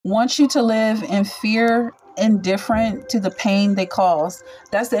want you to live in fear, indifferent to the pain they cause.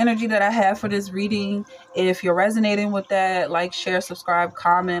 That's the energy that I have for this reading. If you're resonating with that, like, share, subscribe,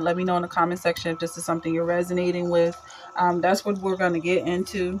 comment. Let me know in the comment section if this is something you're resonating with. That's what we're going to get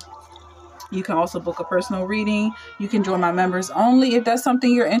into. You can also book a personal reading. You can join my members only if that's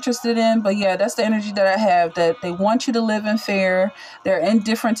something you're interested in. But yeah, that's the energy that I have, that they want you to live in fear. They're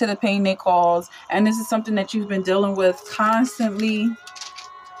indifferent to the pain they cause. And this is something that you've been dealing with constantly.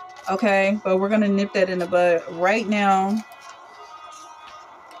 Okay, but we're going to nip that in the bud right now.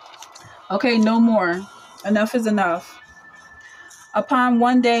 Okay, no more. Enough is enough. Upon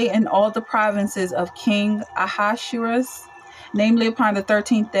one day in all the provinces of King Ahasuerus, namely upon the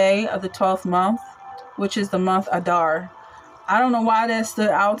 13th day of the 12th month, which is the month Adar. I don't know why that stood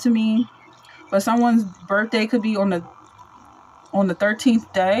out to me, but someone's birthday could be on the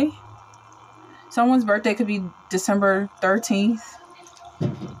 13th day. Someone's birthday could be December 13th.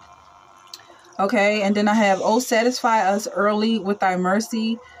 Okay, and then I have, oh, satisfy us early with thy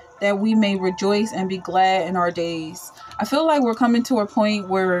mercy, that we may rejoice and be glad in our days. I feel like we're coming to a point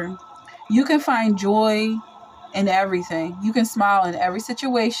where you can find joy in everything. You can smile in every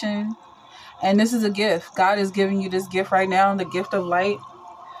situation. And this is a gift. God is giving you this gift right now, the gift of light.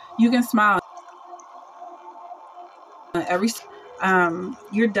 You can smile in every.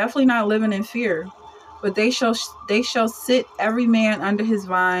 You're definitely not living in fear. But they shall sit every man under his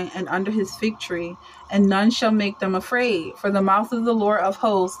vine and under his fig tree, and none shall make them afraid. For the mouth of the Lord of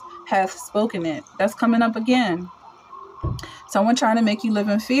hosts hath spoken it. That's coming up again. Someone trying to make you live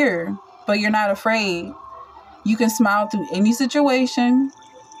in fear, but you're not afraid. You can smile through any situation,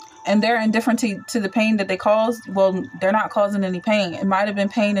 and they're indifferent to the pain that they cause. Well, they're not causing any pain. It might have been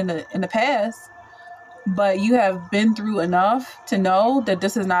pain in the past, but you have been through enough to know that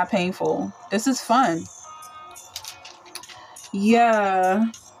this is not painful. This is fun. Yeah.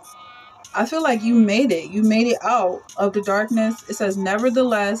 I feel like you made it. You made it out of the darkness. It says,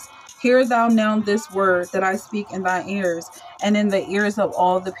 nevertheless, hear thou now this word that I speak in thy ears and in the ears of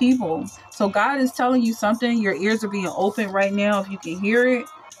all the people. So God is telling you something. Your ears are being open right now. If you can hear it,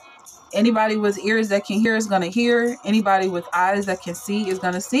 anybody with ears that can hear is going to hear. Anybody with eyes that can see is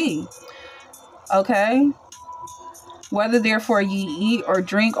going to see. Okay? Whether therefore ye eat or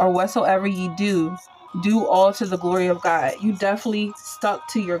drink or whatsoever ye do all to the glory of God. You definitely stuck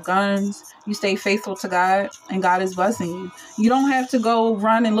to your guns. You stay faithful to God, and God is blessing you. You don't have to go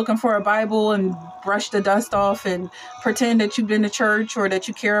run and looking for a Bible and brush the dust off and pretend that you've been to church or that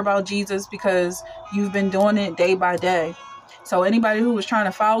you care about Jesus, because you've been doing it day by day. So anybody who was trying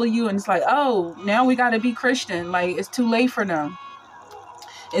to follow you and it's like, oh, now we got to be Christian, like, it's too late for them.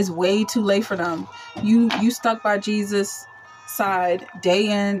 It's way too late for them. You stuck by Jesus' side day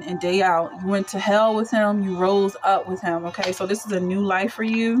in and day out. You went to hell with him. You rose up with him. Okay, so this is a new life for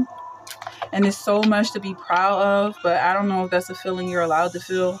you, and it's so much to be proud of. But I don't know if that's a feeling you're allowed to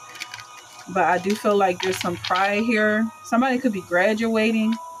feel. But I do feel like there's some pride here. Somebody could be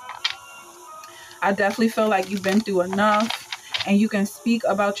graduating. I definitely feel like you've been through enough, and you can speak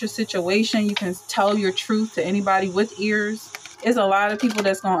about your situation. You can tell your truth to anybody with ears. There's a lot of people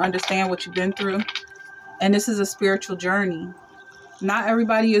that's going to understand what you've been through. And this is a spiritual journey. Not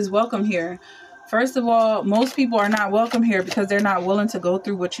everybody is welcome here. First of all, most people are not welcome here because they're not willing to go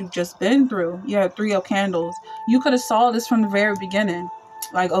through what you've just been through. You have 3 of candles. You could have saw this from the very beginning.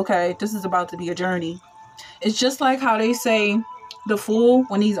 Like, okay, this is about to be a journey. It's just like how they say the fool,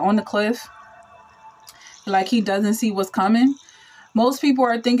 when he's on the cliff, like he doesn't see what's coming. Most people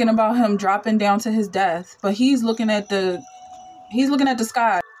are thinking about him dropping down to his death, but he's looking at the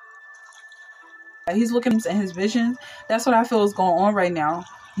sky. He's looking at his visions. That's what I feel is going on right now.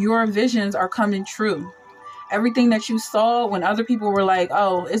 Your visions are coming true. Everything that you saw when other people were like,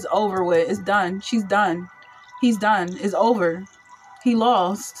 oh, it's over with. It's done. She's done. He's done. It's over. He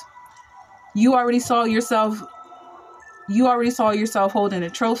lost. You already saw yourself. You already saw yourself holding a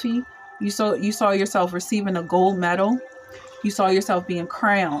trophy. You saw yourself receiving a gold medal. You saw yourself being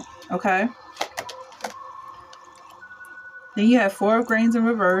crowned. Okay. Then you have 4 of Grains in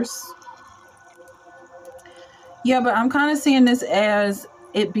reverse. Yeah, but I'm kind of seeing this as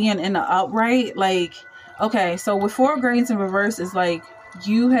it being in the upright. Like, okay, so with 4 of Grains in reverse is like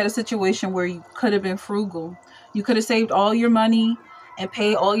you had a situation where you could have been frugal. You could have saved all your money and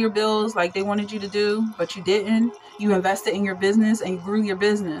paid all your bills like they wanted you to do, but you didn't. You invested in your business and you grew your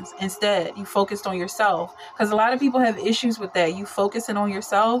business. Instead, you focused on yourself. Because a lot of people have issues with that. You focusing on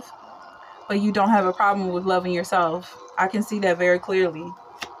yourself, but you don't have a problem with loving yourself. I can see that very clearly.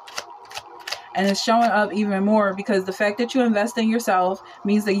 And it's showing up even more because the fact that you invest in yourself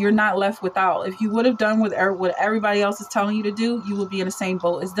means that you're not left without. If you would have done what everybody else is telling you to do, you would be in the same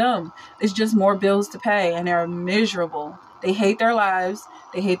boat as them. It's just more bills to pay, and they're miserable. They hate their lives,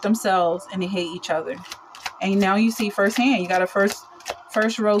 they hate themselves, and they hate each other. And now you see firsthand, you got a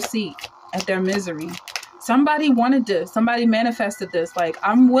first row seat at their misery. Somebody wanted this. Somebody manifested this. Like,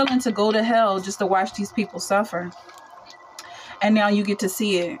 I'm willing to go to hell just to watch these people suffer. And now you get to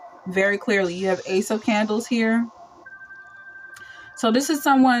see it very clearly. You have Ace of Candles here. So this is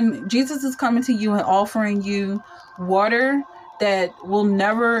someone, Jesus is coming to you and offering you water that will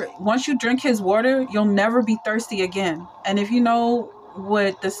never, once you drink his water, you'll never be thirsty again. And if you know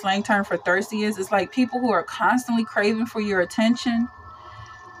what the slang term for thirsty is, it's like people who are constantly craving for your attention.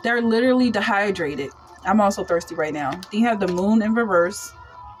 They're literally dehydrated. I'm also thirsty right now. Then you have the moon in reverse.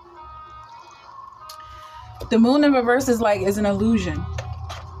 The moon in reverse is an illusion.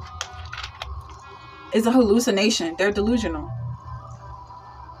 It's a hallucination. They're delusional.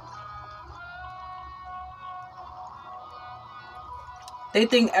 They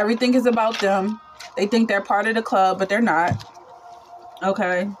think everything is about them. They think they're part of the club, but they're not.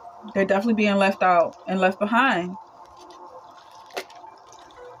 Okay? They're definitely being left out and left behind.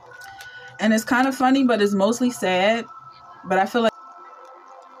 And it's kind of funny, but it's mostly sad. But I feel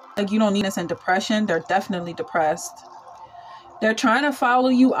like you don't need this in depression. They're definitely depressed. They're trying to follow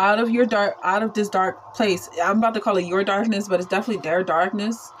you out of this dark place. I'm about to call it your darkness, but it's definitely their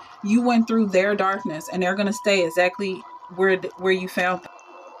darkness. You went through their darkness, and they're gonna stay exactly where you found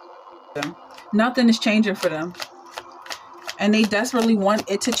them. Nothing is changing for them, and they desperately want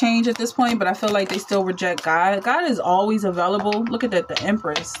it to change at this point. But I feel like they still reject God. God is always available. Look at that, the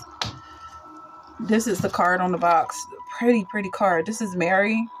Empress. This is the card on the box. Pretty card. This is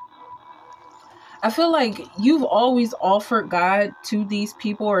Mary. I feel like you've always offered God to these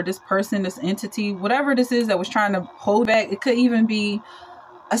people or this person, this entity, whatever this is that was trying to hold back. It could even be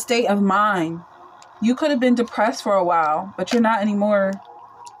a state of mind. You could have been depressed for a while, but you're not anymore.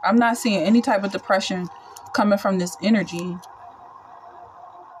 I'm not seeing any type of depression coming from this energy.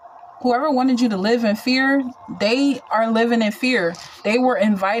 Whoever wanted you to live in fear, they are living in fear. They were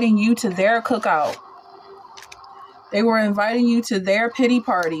inviting you to their cookout. They were inviting you to their pity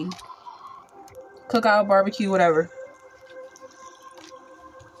party. Cookout, barbecue, whatever.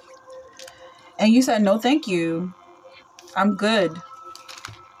 And you said, no, thank you. I'm good.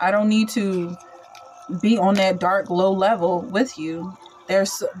 I don't need to be on that dark, low level with you. They're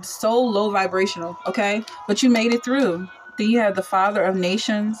so low vibrational, okay? But you made it through. Then you have the Father of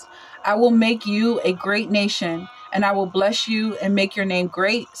Nations. I will make you a great nation, and I will bless you and make your name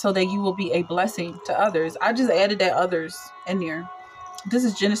great so that you will be a blessing to others. I just added that others in there. This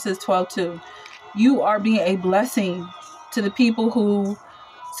is Genesis 12:2. You are being a blessing to the people who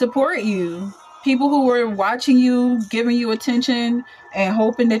support you. People who were watching you, giving you attention, and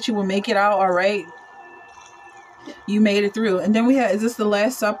hoping that you will make it out all right. You made it through. And then we had, is this the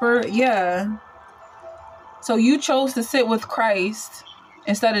Last Supper? Yeah. So you chose to sit with Christ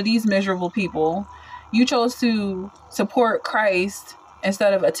instead of these miserable people. You chose to support Christ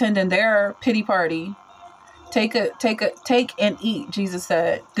instead of attending their pity party. Take and eat, Jesus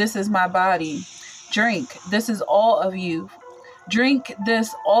said. This is my body. Drink. This is all of you. Drink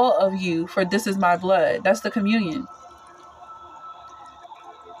this, all of you, for this is my blood. That's the communion.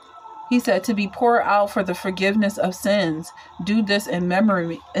 He said to be poured out for the forgiveness of sins. Do this in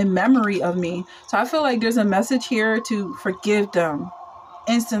memory of me. So I feel like there's a message here to forgive them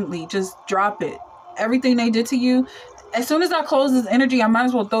instantly. Just drop it. Everything they did to you. As soon as I close this energy, I might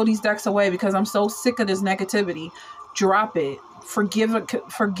as well throw these decks away because I'm so sick of this negativity. Drop it. Forgive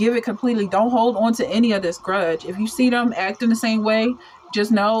it completely. Don't hold on to any of this grudge. If you see them acting the same way,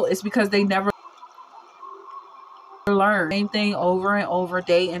 just know it's because they never learn. Same thing over and over,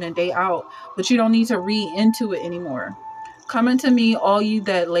 day in and day out. But you don't need to read into it anymore. Come unto me, all you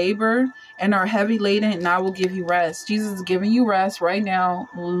that labor and are heavy laden, and I will give you rest. Jesus is giving you rest right now.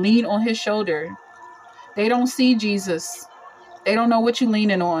 Lean on his shoulder. They don't see Jesus. They don't know what you're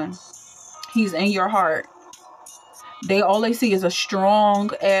leaning on. He's in your heart. All they see is a strong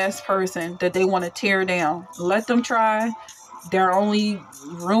ass person that they want to tear down. Let them try. They're only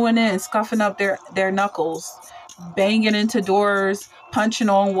ruining and scuffing up their knuckles, banging into doors, punching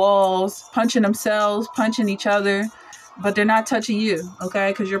on walls, punching themselves, punching each other, but they're not touching you,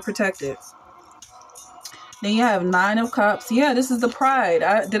 okay? Because you're protected. Then you have Nine of Cups. Yeah, this is the pride.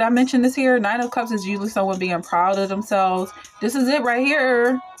 Did I mention this here? Nine of Cups is usually someone being proud of themselves. This is it right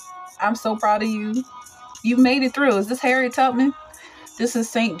here. I'm so proud of you. You made it through. Is this Harriet Tubman? This is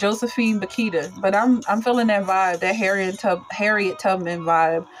Saint Josephine Bakita. But I'm feeling that vibe, that Harriet Tubman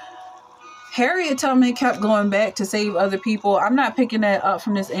vibe. Harriet Tubman kept going back to save other people. I'm not picking that up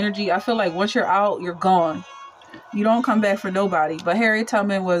from this energy. I feel like once you're out, you're gone. You don't come back for nobody. But Harriet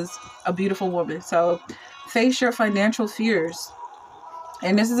Tubman was a beautiful woman. So face your financial fears.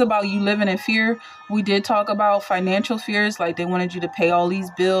 And this is about you living in fear. We did talk about financial fears. Like they wanted you to pay all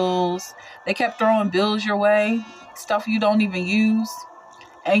these bills. They kept throwing bills your way. Stuff you don't even use.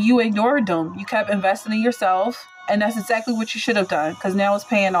 And you ignored them. You kept investing in yourself. And that's exactly what you should have done. Because now it's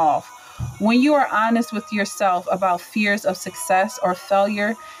paying off. When you are honest with yourself about fears of success or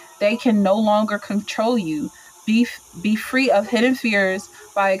failure, they can no longer control you. Be free of hidden fears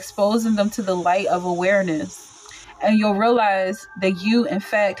by exposing them to the light of awareness. And you'll realize that you, in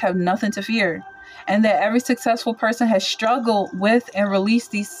fact, have nothing to fear. And that every successful person has struggled with and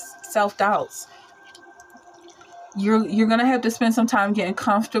released these self-doubts. You're going to have to spend some time getting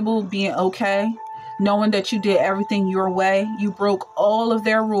comfortable, being okay, knowing that you did everything your way. You broke all of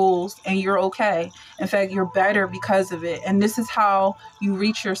their rules and you're okay. In fact, you're better because of it. And this is how you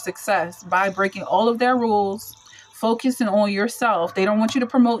reach your success, by breaking all of their rules, focusing on yourself. They don't want you to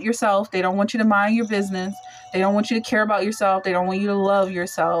promote yourself. They don't want you to mind your business. They don't want you to care about yourself. They don't want you to love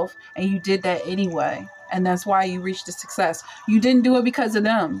yourself. And you did that anyway. And that's why you reached the success. You didn't do it because of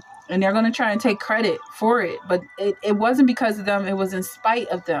them. And they're going to try and take credit for it. But it wasn't because of them. It was in spite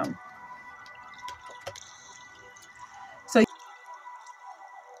of them. So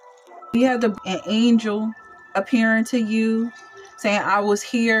you have an angel appearing to you saying, I was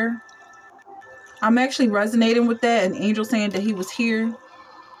here. I'm actually resonating with that. An angel saying that he was here.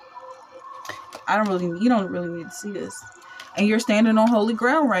 You don't really need to see this. And you're standing on holy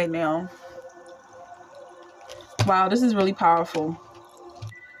ground right now. Wow, this is really powerful.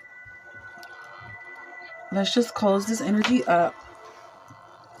 Let's just close this energy up.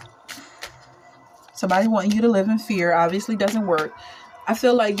 Somebody wanting you to live in fear obviously doesn't work. I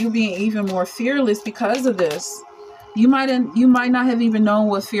feel like you're being even more fearless because of this. You might not have even known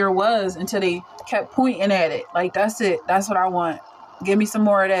what fear was until they kept pointing at it. Like, that's it. That's what I want. Give me some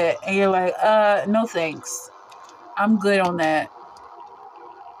more of that. And you're like, no thanks. I'm good on that.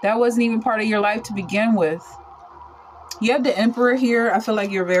 That wasn't even part of your life to begin with. You have the Emperor here. I feel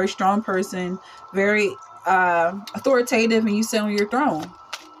like you're a very strong person, very authoritative, and you sit on your throne.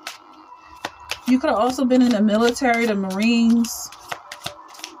 You could have also been in the military, the Marines.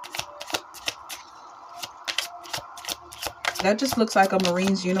 That just looks like a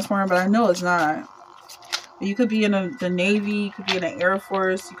Marines uniform, but I know it's not. You could be in the Navy, you could be in the Air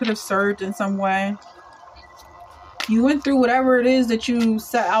Force, you could have served in some way. You went through whatever it is that you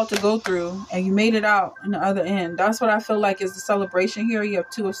set out to go through, and you made it out on the other end. That's what I feel like is the celebration here. You have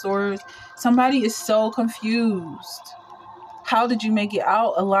Two of Swords. Somebody is so confused. How did you make it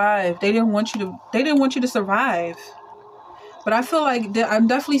out alive? They didn't want you to survive. But I feel like I'm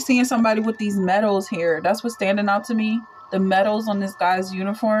definitely seeing somebody with these medals here. That's what's standing out to me. The medals on this guy's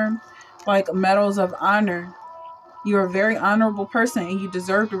uniform, like medals of honor. You're a very honorable person, and you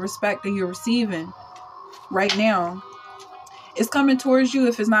deserve the respect that you're receiving right now. It's coming towards you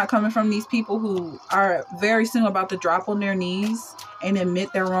if it's not coming from these people who are very soon about to drop on their knees and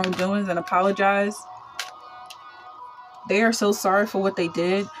admit their wrongdoings and apologize. They are so sorry for what they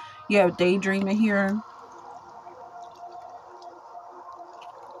did. You have daydreaming here.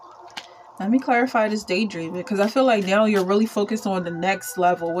 Let me clarify this daydreaming, because I feel like now you're really focused on the next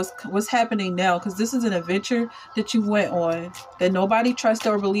level. What's happening now? Because this is an adventure that you went on that nobody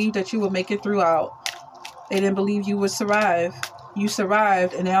trusted or believed that you would make it throughout. They didn't believe you would survive. You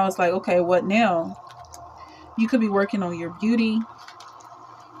survived, and now it's like, okay, what now? You could be working on your beauty.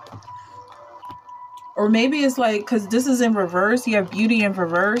 Or maybe it's like, because this is in reverse, you have beauty in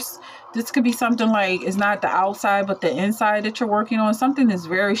reverse. This could be something like, it's not the outside, but the inside that you're working on. Something that's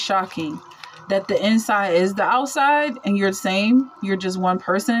very shocking. That the inside is the outside, and you're the same. You're just one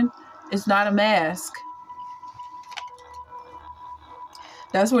person. It's not a mask.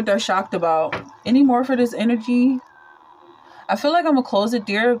 That's what they're shocked about. Any more for this energy? I feel like I'm going to close it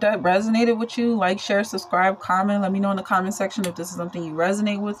there. If that resonated with you, like, share, subscribe, comment. Let me know in the comment section if this is something you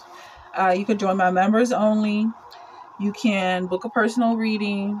resonate with. You could join my members only. You can book a personal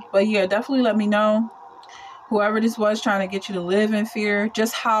reading. But yeah, definitely let me know. Whoever this was trying to get you to live in fear,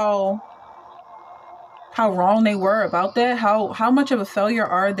 just how wrong they were about that. How much of a failure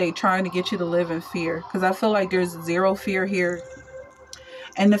are they trying to get you to live in fear? Because I feel like there's zero fear here.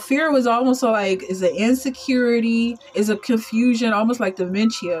 And the fear was almost like, is an insecurity, is a confusion, almost like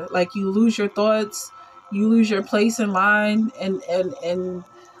dementia. Like you lose your thoughts, you lose your place in line, and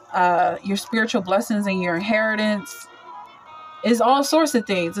your spiritual blessings and your inheritance. It's all sorts of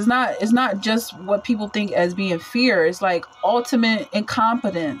things. It's not just what people think as being fear. It's like ultimate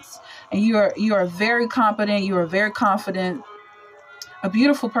incompetence. And you are very competent. You are very confident. A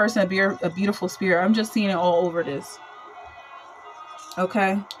beautiful person, a beautiful spirit. I'm just seeing it all over this.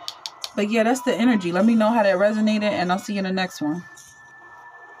 Okay. But yeah, that's the energy. Let me know how that resonated, and I'll see you in the next one.